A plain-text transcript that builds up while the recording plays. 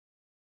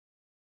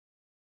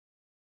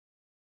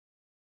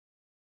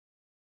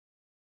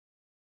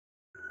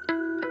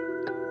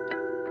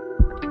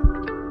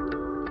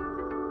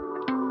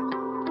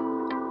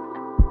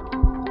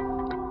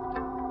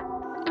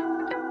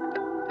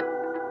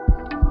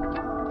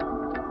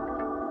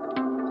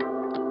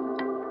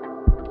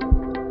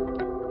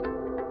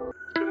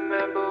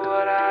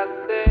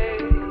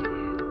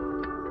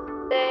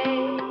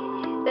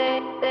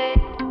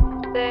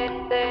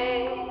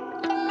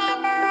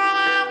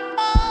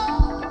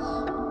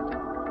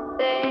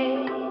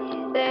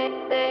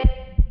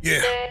Yeah,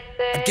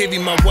 I give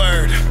you my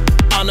word.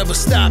 I'll never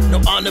stop,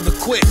 no, I'll never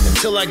quit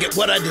until I get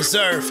what I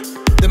deserve.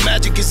 The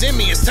magic is in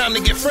me, it's time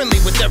to get friendly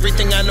with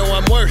everything I know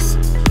I'm worth.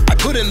 I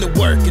put in the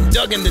work and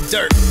dug in the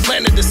dirt,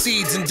 planted the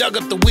seeds and dug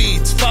up the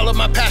weeds. Followed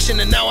my passion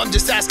and now I'm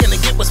just asking to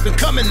get what's been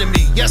coming to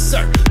me. Yes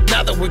sir,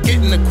 now that we're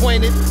getting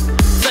acquainted,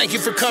 thank you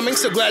for coming,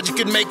 so glad you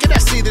could make it. I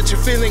see that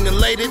you're feeling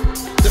elated.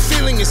 The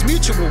feeling is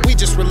mutual, we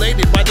just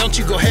related. Why don't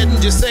you go ahead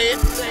and just say it?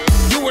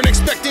 You weren't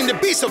expecting to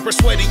be so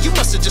persuaded, you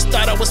must have just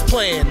thought I was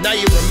playing. Now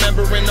you're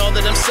remembering all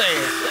that I'm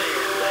saying.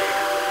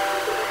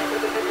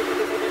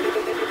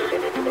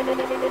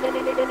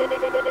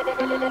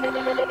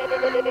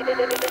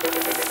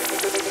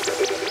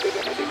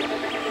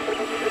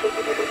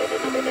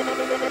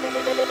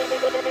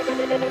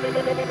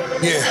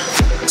 Yeah,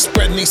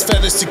 spreading these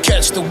feathers to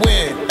catch the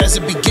wind as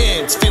it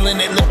begins, feeling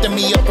it lifting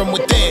me up from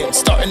within,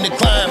 starting to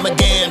climb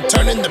again,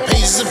 turning the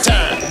pages of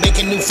time,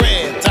 making new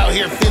friends, out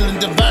here feeling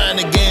divine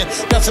again.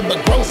 Nothing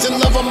but growth and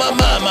love on my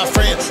mind, my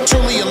friend,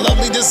 truly a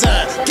lovely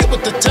design. Get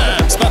with the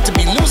times, about to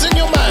be losing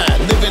your mind,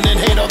 living in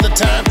hate all the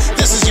time.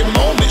 This is your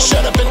moment,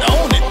 shut up and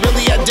own it.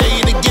 Really, I dare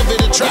you to give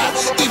it a try.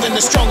 Even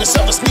the strongest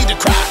of us need to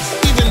cry,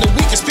 even the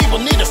weakest people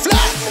need to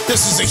fly.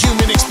 This is a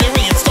human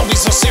experience, don't be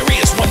so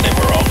serious, one day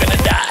we're all gonna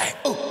die.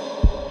 Ooh.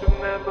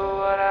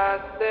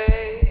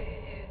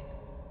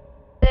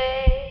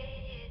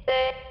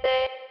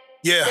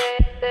 Yeah,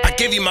 I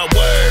give you my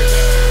word.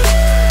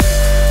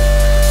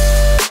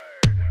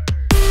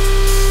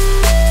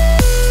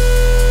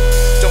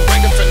 Don't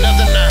break it for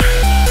nothing now.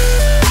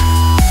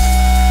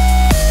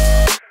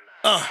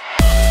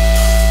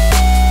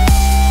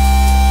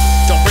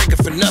 Don't break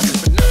it for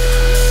nothing.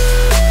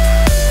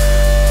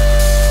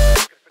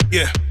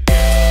 Yeah.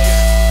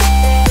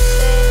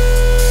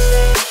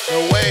 No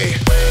way.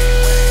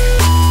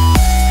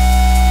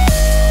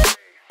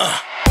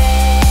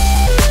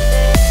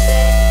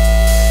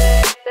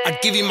 I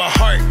give you my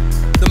heart,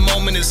 the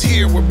moment is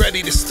here, we're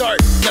ready to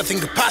start. Nothing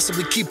could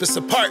possibly keep us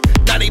apart,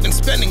 not even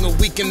spending a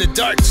week in the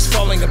dark, just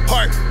falling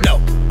apart. No,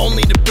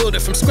 only to build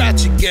it from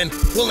scratch again,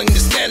 willing to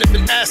stand up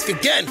and ask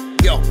again.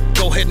 Yo,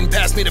 go ahead and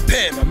pass me the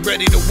pen, I'm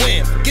ready to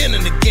win, again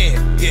and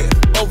again. Yeah,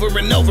 over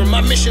and over,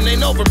 my mission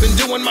ain't over, been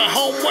doing my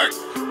homework.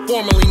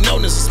 Formerly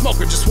known as a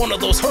smoker, just one of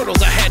those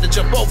hurdles I had to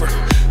jump over.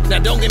 Now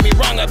don't get me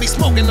wrong, I be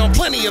smoking on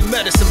plenty of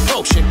medicine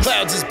potion.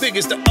 Clouds as big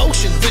as the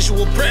ocean,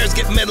 visual prayers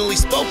get mentally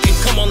spoken.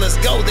 Come on, let's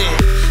go then.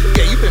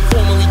 Yeah, you've been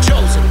formally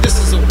chosen, this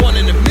is a 1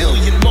 in a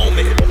million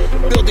moment.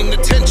 Building the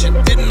tension,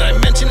 didn't I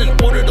mention in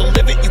order to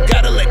live it, you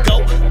gotta let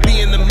go.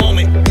 Be in the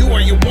moment, you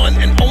are your one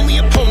and only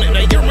opponent.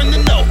 Now you're in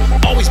the know,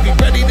 always be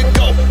ready to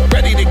go.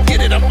 Ready to get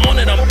it, I'm on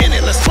it, I'm in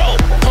it, let's roll.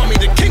 Call me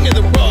the king of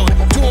the road,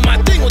 doing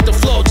my thing with the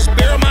flow. Just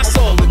bare my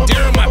soul and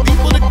daring my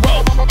people to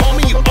grow.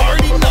 Homie, you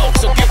already know,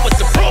 so get with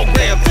the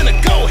program. Finna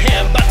go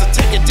ham, about to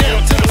take it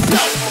down to the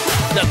flow.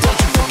 Now don't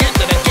you forget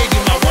that I gave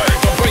you my word.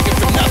 Don't break it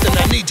for nothing,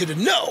 I need you to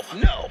know.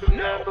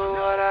 Remember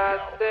what I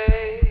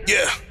say.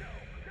 Yeah.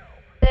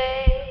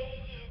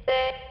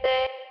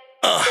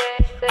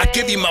 I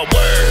give you my word.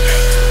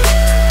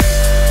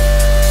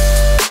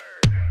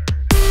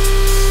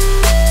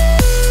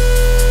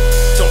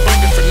 Don't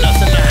break it for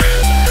nothing now.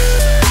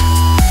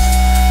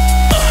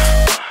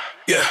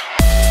 Yeah.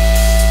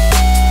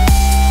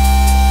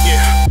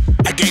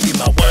 I gave you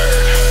my word.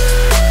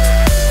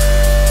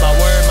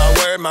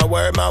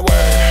 My word.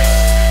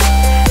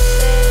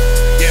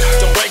 Yeah,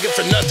 don't break it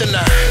for nothing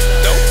now.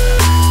 Nope.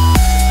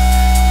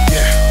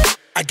 Yeah,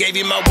 I gave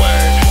you my word.